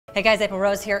Hey guys, April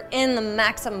Rose here in the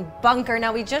Maxim bunker.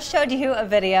 Now we just showed you a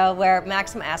video where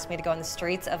Maxim asked me to go on the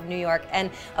streets of New York and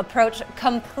approach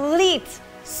complete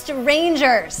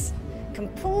strangers, and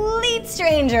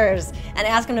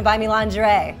ask them to buy me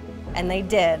lingerie. And they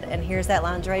did, and here's that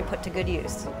lingerie put to good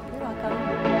use. You're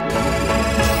welcome.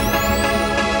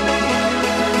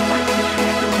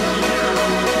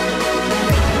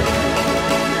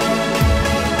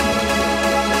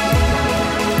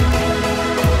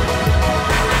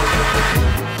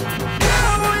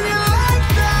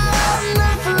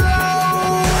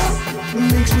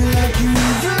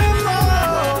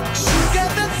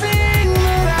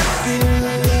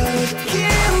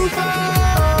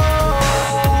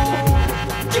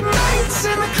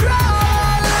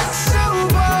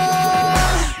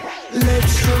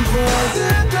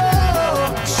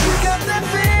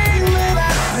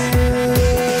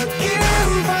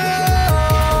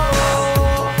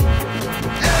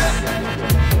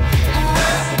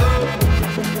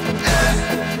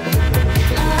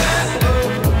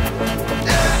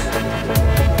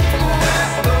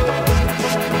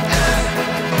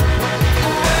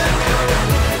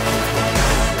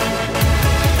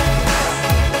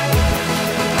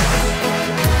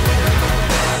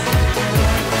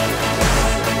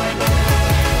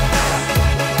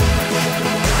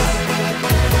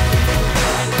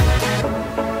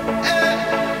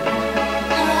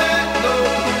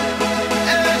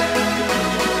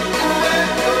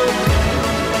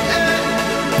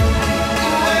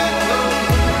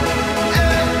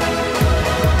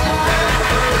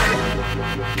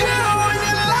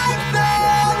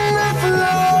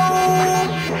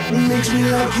 Makes me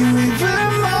like you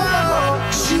even more.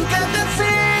 She got that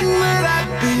thing that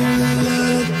I've been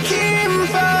looking